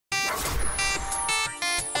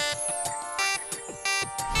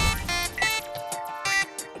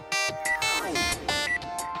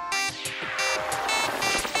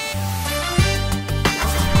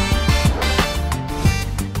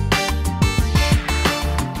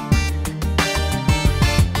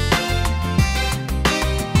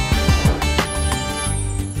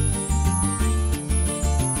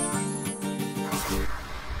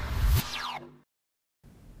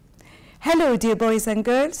Hello dear boys and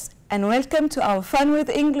girls, and welcome to our Fun with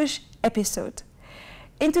English episode.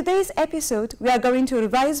 In today's episode, we are going to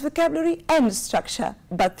revise vocabulary and structure,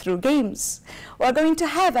 but through games. We are going to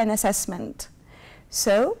have an assessment.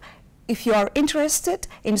 So, if you are interested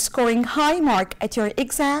in scoring high mark at your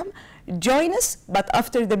exam, join us, but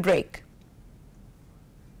after the break.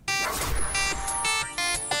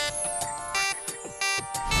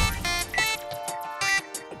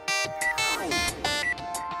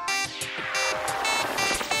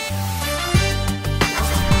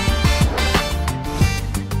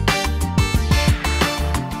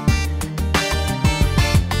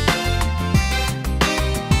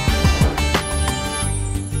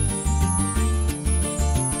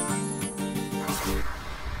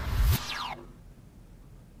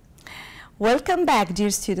 Welcome back, dear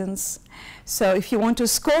students. So if you want to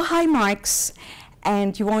score high marks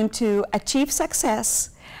and you want to achieve success,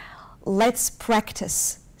 let's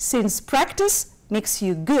practice, since practice makes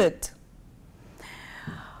you good.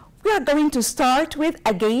 We are going to start with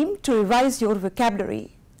a game to revise your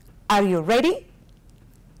vocabulary. Are you ready?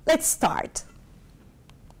 Let's start.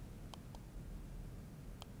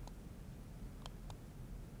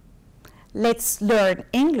 Let's learn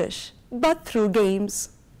English, but through games.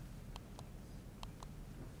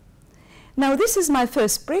 Now this is my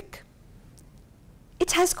first brick.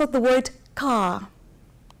 It has got the word car.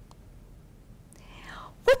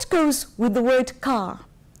 What goes with the word car?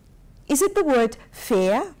 Is it the word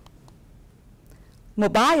fare,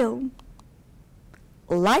 mobile,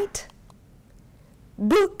 light,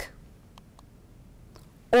 book,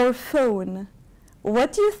 or phone?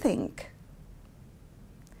 What do you think?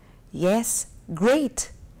 Yes,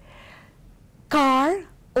 great. Car,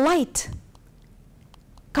 light.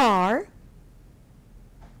 Car,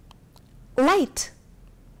 light.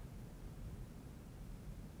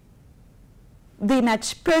 They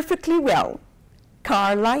match perfectly well.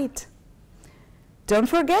 Car light. Don't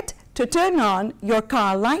forget to turn on your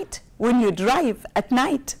car light when you drive at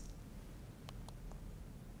night.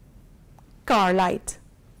 Car light.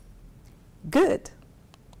 Good.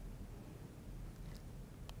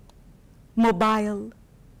 Mobile.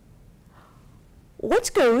 What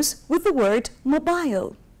goes with the word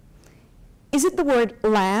mobile? Is it the word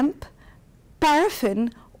lamp,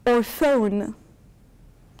 paraffin, or phone?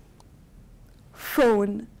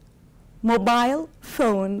 Phone. Mobile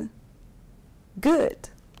phone. Good.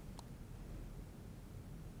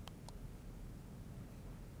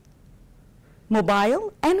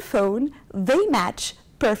 Mobile and phone, they match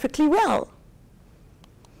perfectly well.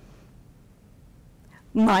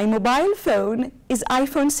 My mobile phone is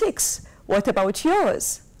iPhone 6. What about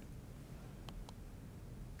yours?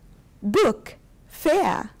 Book,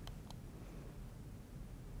 fare.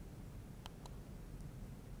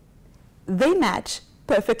 They match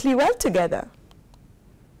perfectly well together.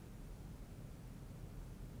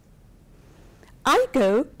 I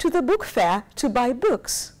go to the book fair to buy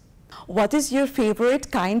books. What is your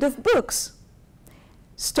favorite kind of books?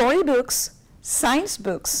 Storybooks, science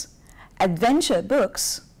books, adventure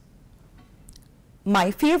books.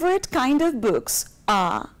 My favorite kind of books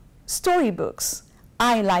are storybooks.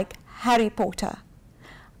 I like Harry Potter.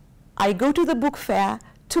 I go to the book fair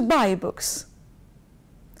to buy books.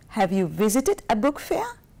 Have you visited a book fair?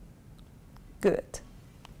 Good.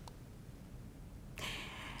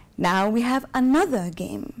 Now we have another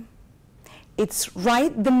game. It's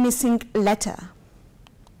write the missing letter.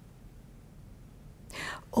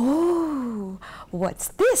 Oh, what's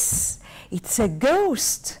this? It's a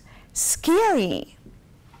ghost. Scary.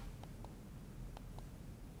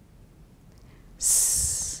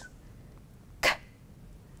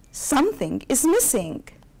 Something is missing.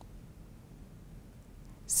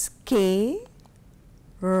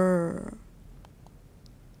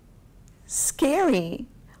 Scary.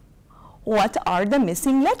 What are the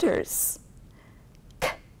missing letters?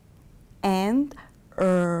 K and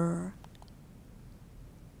R.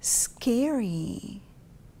 Scary.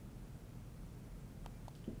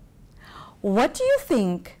 What do you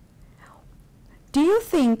think? Do you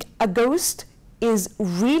think a ghost is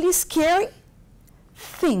really scary?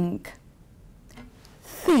 Think.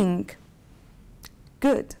 Think.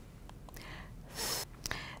 Good.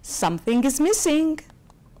 Something is missing.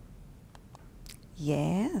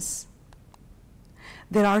 Yes.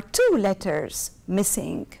 There are two letters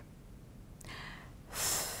missing.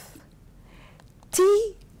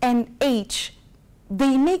 T and H,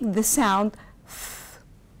 they make the sound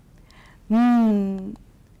th.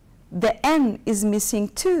 The N is missing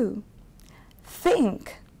too.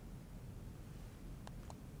 Think.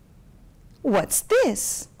 What's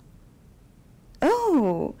this?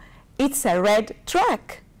 Oh, it's a red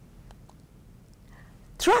truck.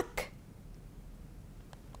 truck.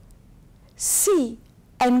 C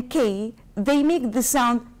and K, they make the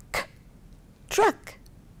sound K, truck.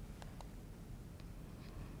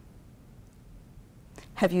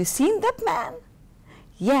 Have you seen that man?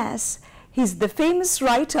 Yes, he's the famous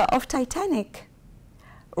writer of Titanic.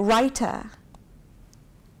 Writer,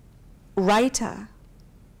 writer.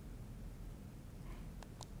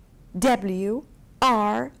 W-R-I-T-E-R,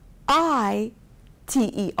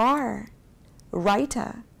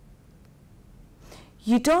 writer.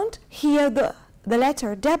 You don't hear the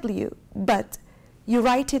letter W, but you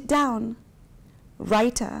write it down.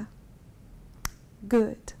 Writer.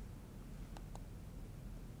 Good.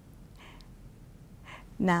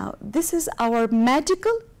 Now, this is our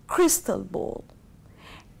magical crystal ball.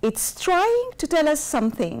 It's trying to tell us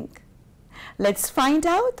something. Let's find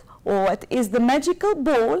out what is the magical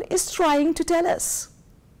ball is trying to tell us.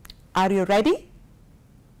 Are you ready?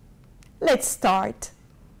 Let's start.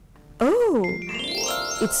 Oh,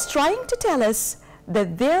 it's trying to tell us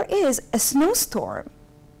that there is a snowstorm.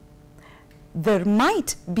 There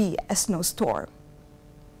might be a snowstorm.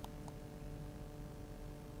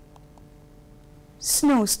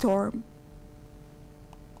 Snowstorm.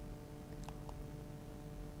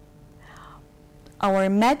 Our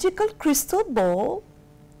magical crystal ball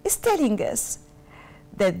is telling us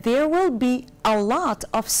that there will be a lot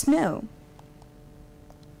of snow.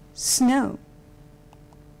 Snow.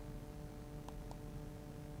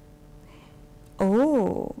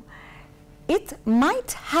 Oh, it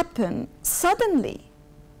might happen suddenly.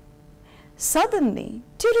 Suddenly.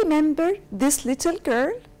 Do you remember this little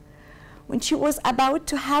girl? When she was about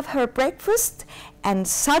to have her breakfast and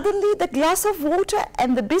suddenly the glass of water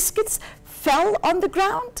and the biscuits fell on the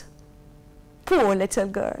ground? Poor little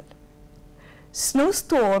girl.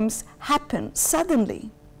 Snowstorms happen suddenly.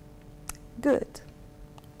 Good.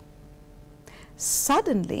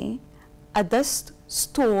 Suddenly, a dust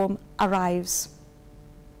storm arrives.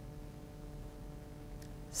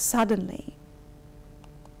 Suddenly.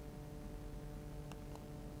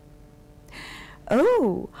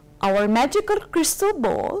 Oh, our magical crystal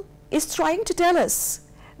ball is trying to tell us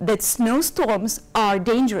that snowstorms are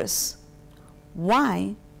dangerous.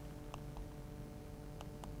 Why?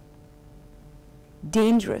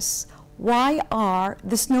 Dangerous. Why are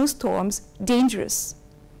the snowstorms dangerous?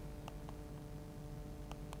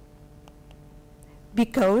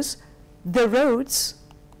 Because the road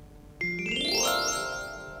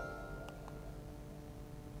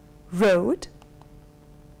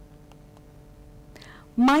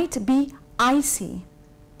might be icy.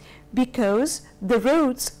 Because the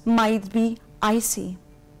roads might be icy.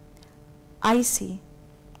 Icy.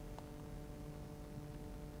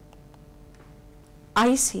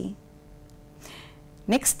 Icy.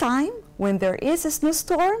 Next time when there is a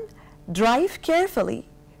snowstorm, drive carefully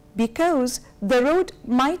because the road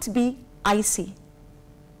might be icy.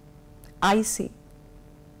 Icy.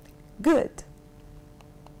 Good.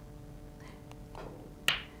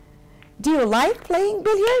 Do you like playing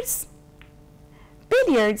billiards?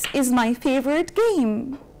 Billiards is my favorite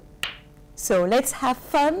game. So let's have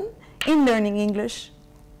fun in learning English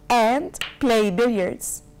and play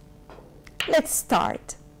billiards. Let's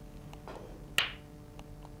start.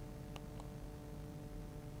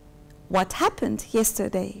 What happened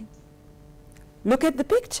yesterday? Look at the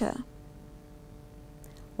picture.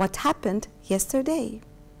 What happened yesterday?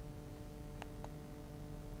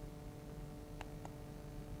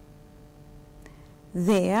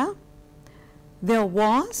 There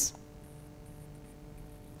was,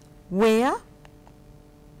 where,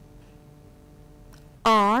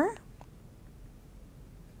 are,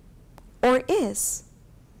 or is.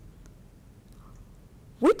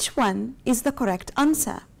 Which one is the correct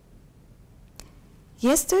answer?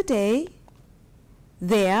 Yesterday,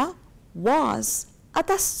 there was a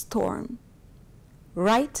dust storm.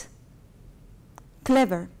 Right?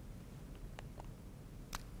 Clever.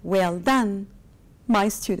 Well done, my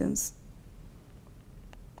students.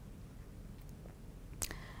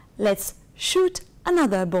 Let's shoot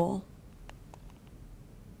another ball.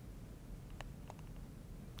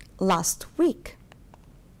 Last week.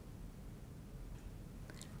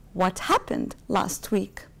 What happened last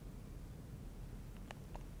week?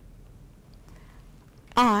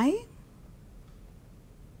 I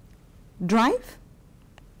drive,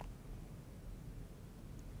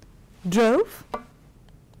 drove,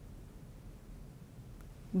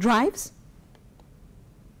 drives,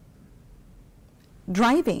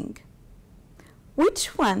 driving.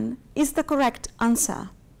 Which one is the correct answer?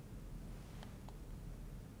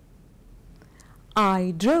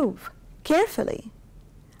 I drove carefully.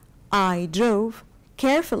 I drove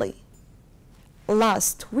carefully.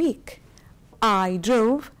 Last week, I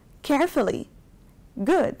drove carefully.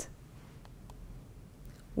 Good.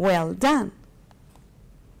 Well done.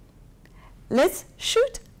 Let's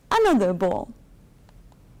shoot another ball.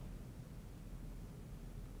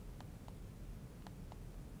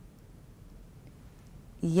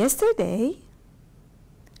 Yesterday,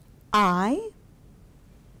 I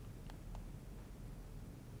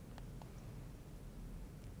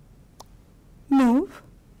move,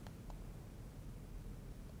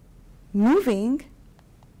 moving,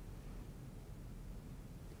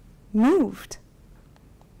 moved,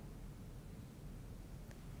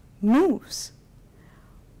 moves.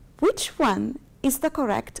 Which one is the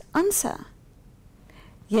correct answer?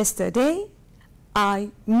 Yesterday,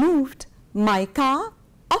 I moved my car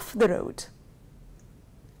off the road.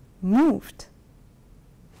 Moved.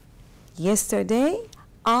 Yesterday,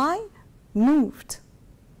 I moved.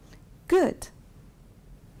 Good.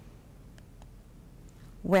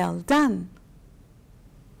 Well done.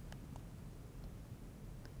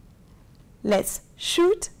 Let's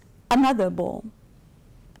shoot another ball.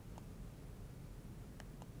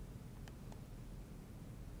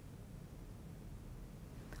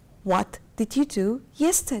 What did you do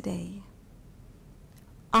yesterday?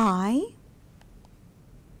 I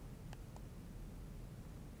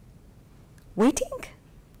waiting?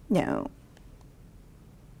 No.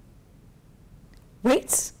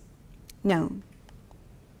 Waits? No.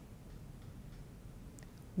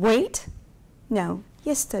 Wait? No.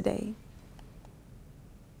 Yesterday.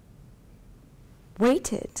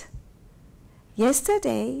 Waited.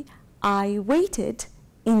 Yesterday I waited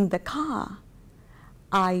in the car.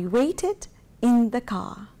 I waited in the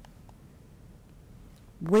car.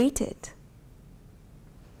 Waited.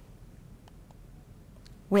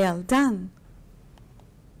 Well done.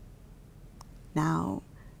 Now,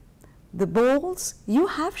 the balls you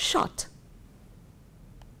have shot.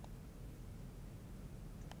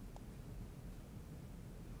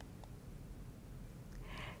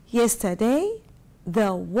 Yesterday,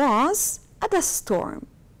 there was a dust storm.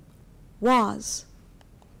 Was.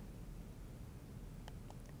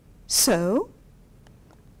 So,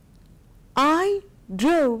 I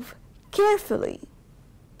drove carefully.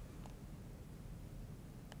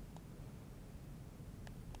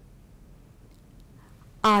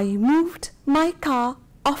 I moved my car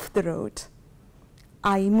off the road.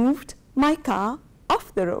 I moved my car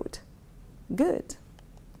off the road. Good.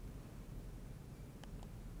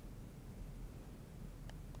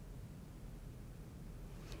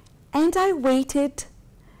 And I waited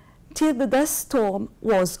till the dust storm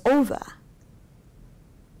was over.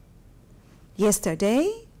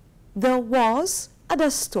 Yesterday, there was a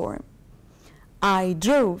dust storm. I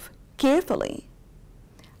drove carefully.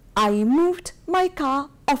 I moved my car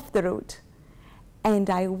off the road, and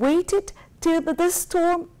I waited till the dust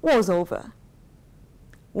storm was over.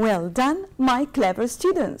 Well done, my clever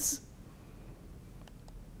students.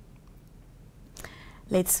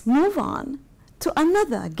 Let's move on to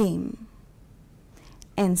another game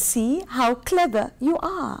and see how clever you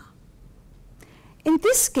are. In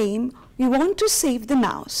this game, we want to save the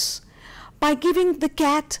mouse by giving the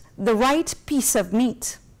cat the right piece of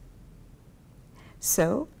meat.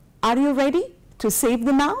 So, are you ready to save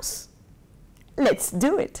the mouse? Let's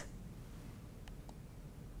do it.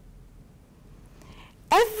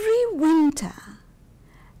 Every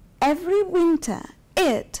winter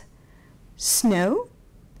it snowed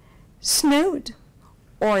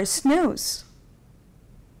or snows.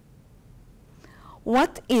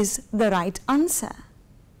 What is the right answer?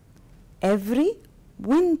 Every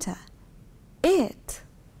winter it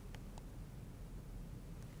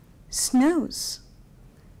snows.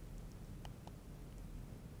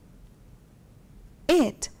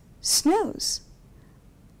 It snows.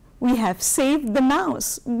 We have saved the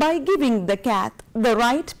mouse by giving the cat the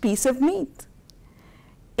right piece of meat.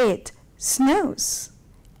 It snows.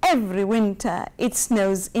 Every winter it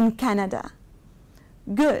snows in Canada.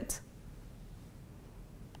 Good.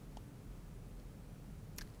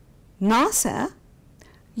 NASA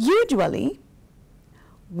usually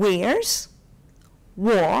wears,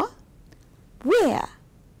 wore, wear.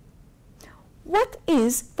 What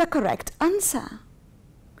is the correct answer?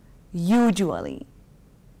 Usually.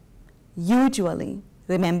 Usually.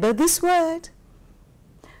 Remember this word.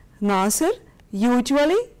 Nasir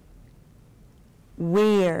usually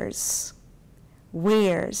wears.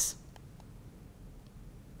 Wears.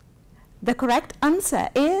 The correct answer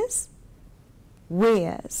is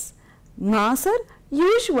wears. Nasir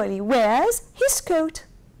usually wears his coat.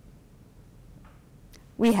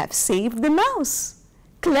 We have saved the mouse.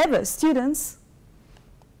 Clever students.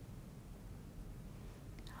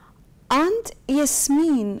 Aunt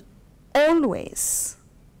Yasmin always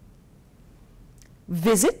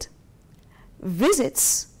visit,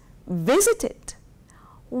 visits, visited.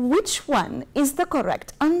 Which one is the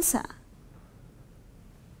correct answer?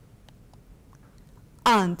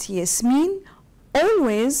 Aunt Yasmin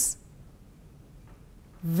always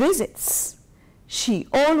visits. She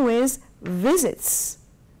always visits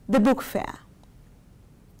the book fair.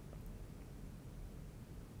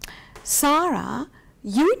 Sarah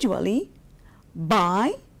usually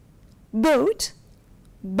buys.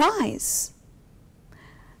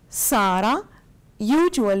 Sarah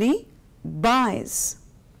usually buys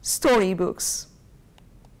storybooks.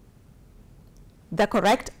 The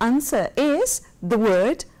correct answer is the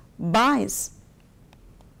word buys.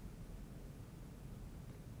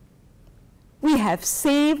 We have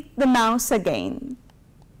saved the mouse again.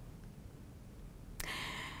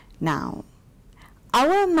 Now,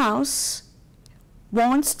 our mouse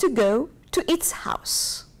wants to go to its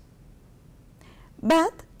house,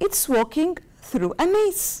 but it's walking through a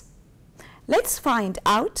maze. Let's find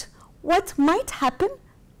out what might happen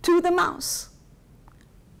to the mouse.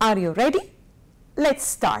 Are you ready? Let's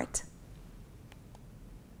start.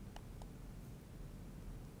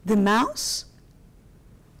 The mouse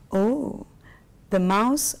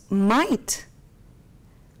might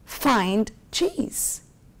find cheese.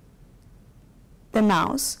 The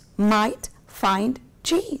mouse might find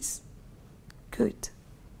cheese. Good.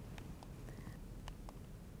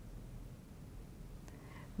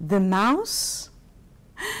 The mouse,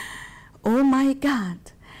 oh my God,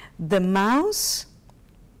 the mouse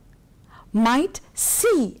might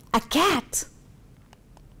see a cat.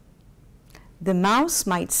 The mouse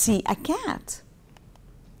might see a cat.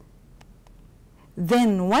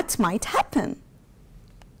 Then what might happen?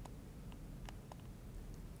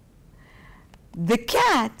 The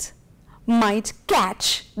cat might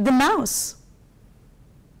catch the mouse.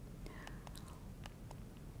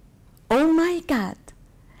 Oh my God,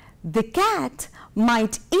 the cat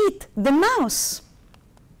might eat the mouse.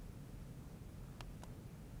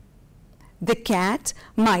 The cat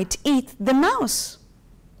might eat the mouse.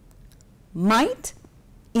 Might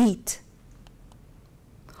eat.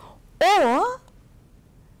 Or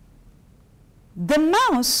the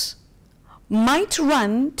mouse might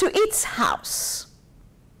run to its house.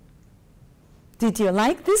 Did you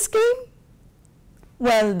like this game?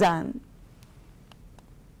 Well done.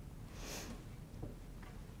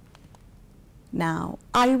 Now,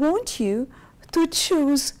 I want you to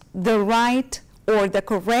choose the right or the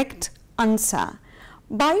correct answer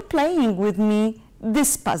by playing with me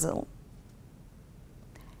this puzzle.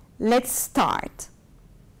 Let's start.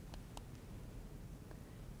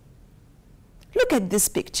 Look at this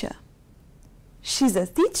picture. She's a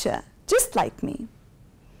teacher, just like me.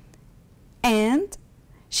 And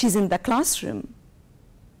she's in the classroom.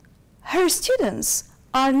 Her students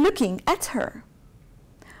are looking at her.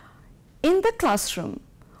 In the classroom,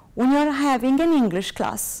 when you're having an English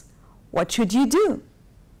class, what should you do?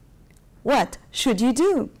 What should you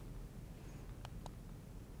do?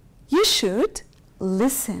 You should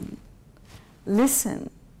listen.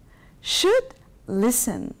 Listen. Should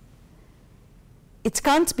listen. It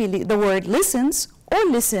can't be the word listens or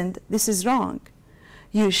listened. This is wrong.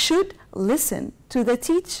 You should listen to the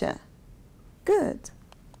teacher. Good.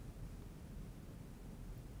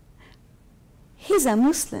 He's a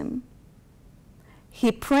Muslim.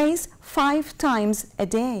 He prays 5 times a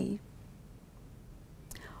day.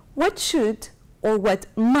 What should or what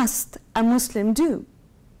must a Muslim do?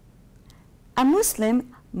 A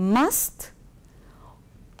Muslim must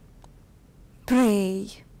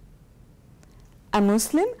pray. A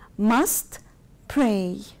Muslim must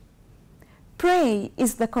pray. Pray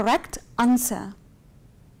is the correct answer.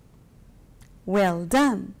 Well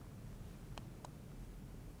done.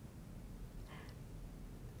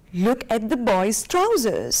 Look at the boy's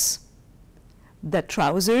trousers. The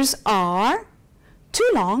trousers are too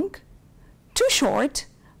long, too short,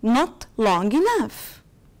 not long enough.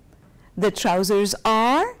 The trousers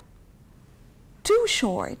are too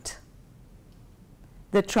short.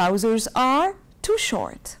 The trousers are too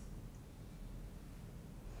short.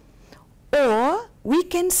 Or we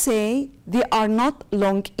can say they are not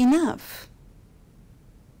long enough.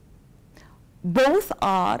 Both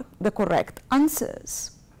are the correct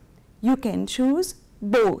answers. You can choose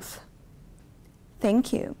both.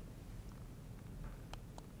 Thank you.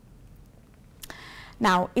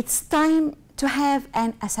 Now it's time to have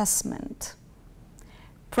an assessment.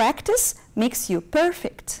 Practice makes you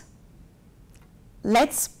perfect.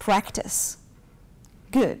 Let's practice.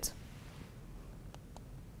 Good.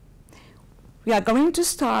 We are going to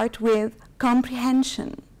start with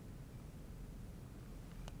comprehension.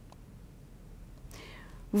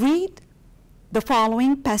 Read the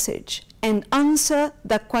following passage and answer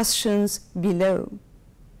the questions below.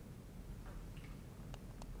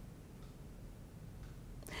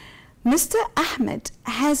 Mr. Ahmed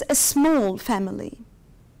has a small family.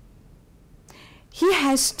 He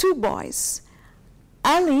has 2 boys,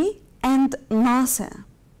 Ali and Nasser.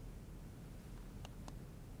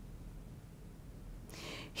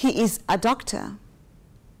 He is a doctor.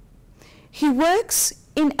 He works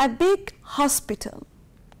in a big hospital.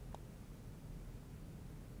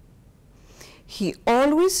 He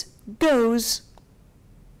always goes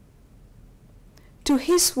to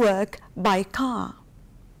his work by car.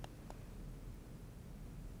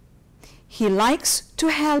 He likes to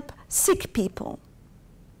help sick people.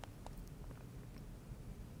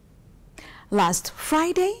 Last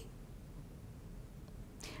Friday,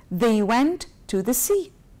 they went to the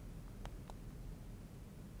sea.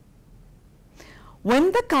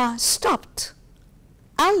 When the car stopped,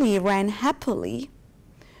 Ali ran happily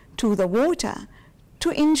to the water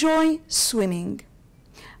to enjoy swimming,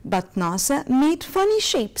 but Nasser made funny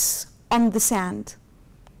shapes on the sand.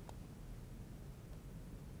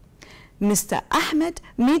 Mr. Ahmed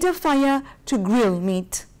made a fire to grill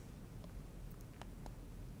meat.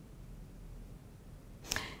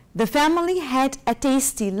 The family had a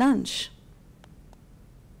tasty lunch.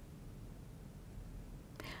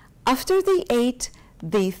 After they ate,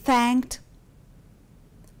 they thanked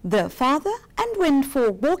their father and went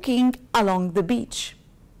for walking along the beach.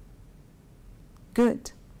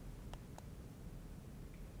 Good.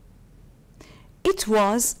 It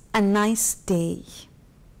was a nice day.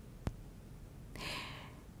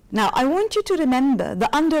 Now I want you to remember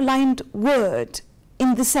the underlined word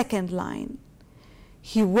in the second line.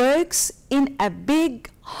 He works in a big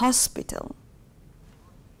hospital.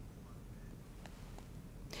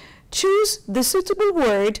 Choose the suitable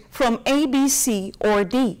word from A, B, C, or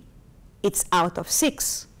D. It's out of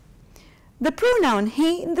 6. The pronoun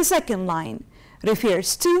he in the second line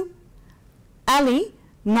refers to Ali,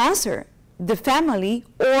 Nasser, the family,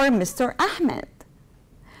 or Mr. Ahmed.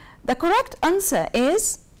 The correct answer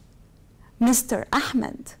is Mr.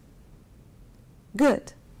 Ahmed.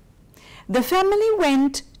 Good. The family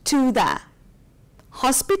went to the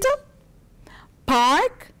hospital,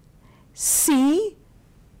 park, sea,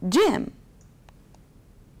 gym.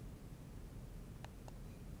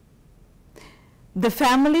 The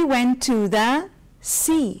family went to the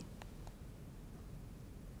sea.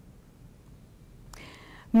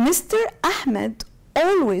 Mr. Ahmed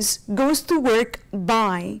always goes to work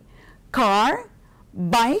by car,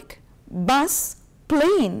 bike, bus,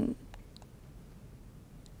 plane.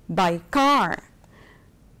 By car.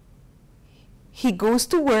 He goes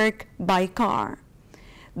to work by car.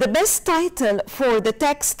 The best title for the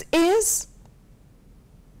text is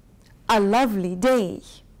A Lovely Day.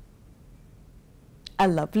 A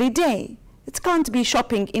lovely day. It can't be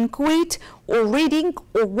shopping in Kuwait or reading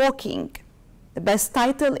or walking. The best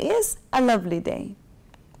title is A Lovely Day.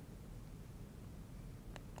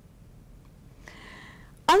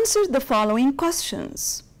 Answer the following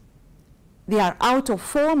questions. They are out of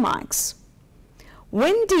 4 marks.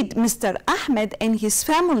 When did Mr. Ahmed and his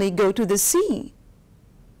family go to the sea?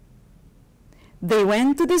 They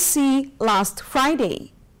went to the sea last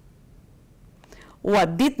Friday.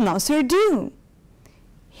 What did Nasser do?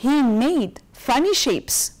 He made funny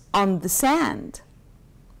shapes on the sand.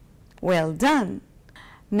 Well done.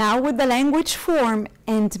 Now with the language form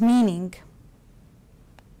and meaning.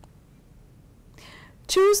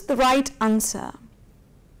 Choose the right answer.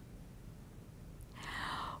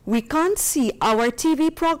 We can't see our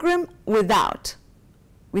TV program without.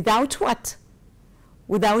 Without what?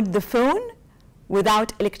 Without the phone?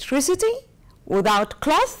 Without electricity? Without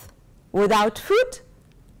cloth? Without food?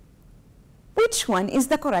 Which one is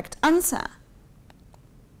the correct answer?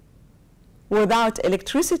 Without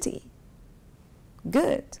electricity.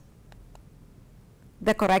 Good.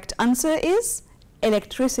 The correct answer is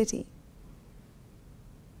electricity.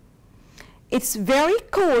 It's very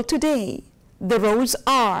cold today. The roads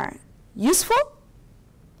are useful,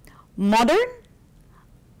 modern,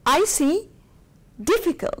 icy,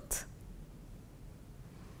 difficult.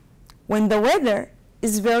 When the weather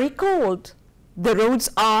is very cold, the roads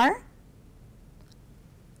are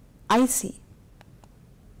icy.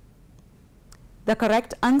 The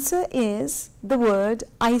correct answer is the word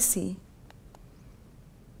icy.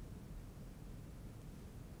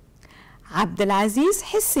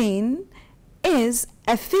 Abdulaziz Hussein is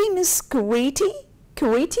a famous Kuwaiti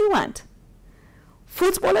what?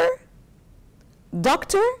 Footballer,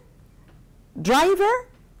 doctor, driver,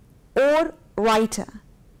 or writer?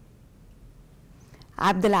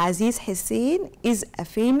 Abdulaziz Hussein is a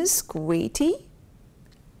famous Kuwaiti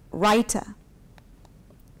writer.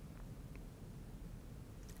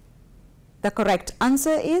 The correct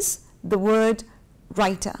answer is the word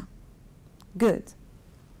writer. Good.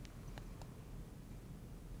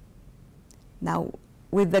 Now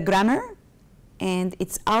with the grammar, and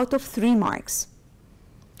it's out of 3 marks.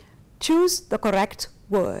 Choose the correct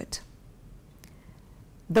word.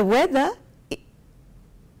 The weather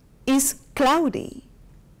is cloudy.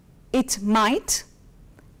 It might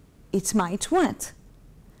what?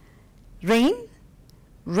 Rain,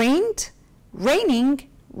 rained, raining,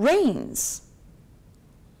 rains.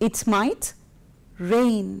 It might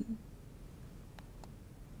rain.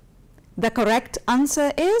 The correct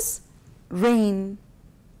answer is rain.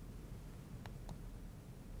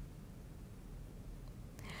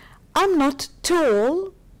 I'm not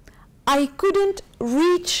tall. I couldn't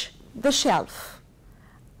reach the shelf.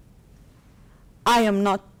 I am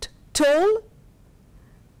not tall.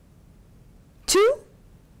 Too,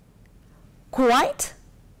 quite,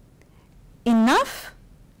 enough,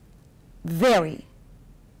 very.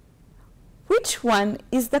 Which one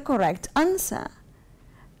is the correct answer?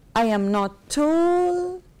 I am not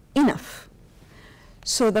tall enough.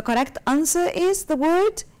 So the correct answer is the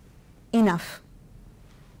word enough.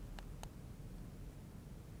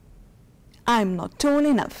 I'm not tall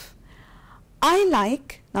enough. I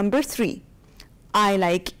like, number 3, I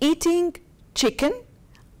like eating chicken.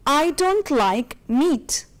 I don't like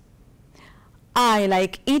meat. I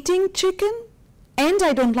like eating chicken and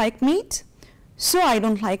I don't like meat, so I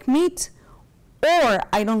don't like meat, or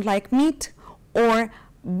I don't like meat, or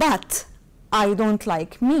but I don't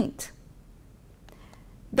like meat.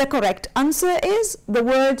 The correct answer is the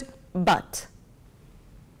word but.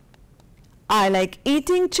 I like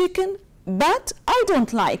eating chicken, but I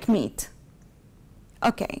don't like meat.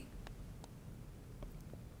 Okay.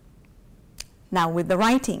 Now with the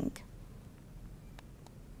writing.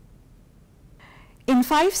 In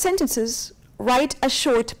 5 sentences, write a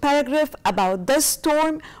short paragraph about the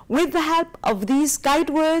storm with the help of these guide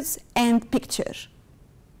words and picture.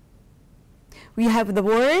 We have the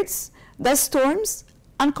words, the storms,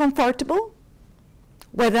 uncomfortable,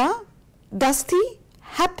 weather, dusty,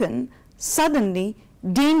 happen, suddenly,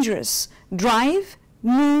 dangerous, drive,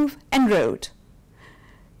 move, and road.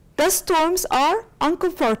 The storms are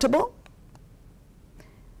uncomfortable.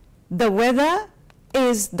 The weather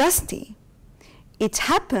is dusty. It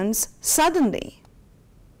happens suddenly.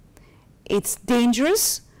 It's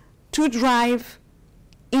dangerous to drive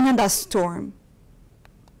in a dust storm.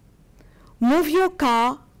 Move your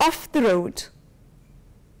car off the road.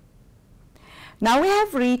 Now we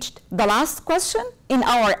have reached the last question in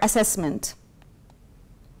our assessment.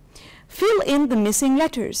 Fill in the missing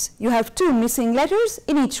letters. You have 2 missing letters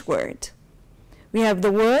in each word. We have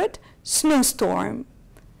the word snowstorm.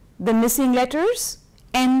 The missing letters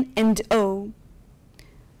N and O.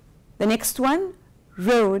 The next one,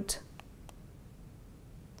 road.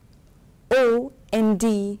 O and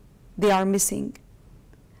D, they are missing.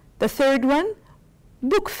 The third one,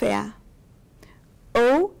 book fair.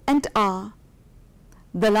 O and R.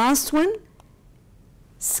 The last one,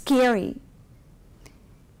 scary.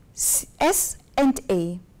 S and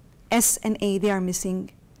A. S and A, they are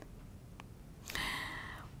missing.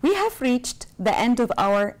 We have reached the end of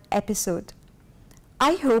our episode.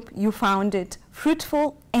 I hope you found it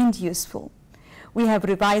fruitful and useful. We have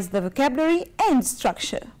revised the vocabulary and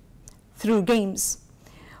structure through games.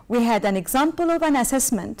 We had an example of an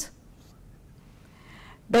assessment.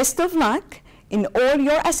 Best of luck in all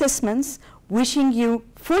your assessments, wishing you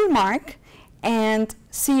full mark, and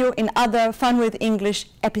see you in other Fun with English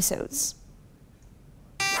episodes.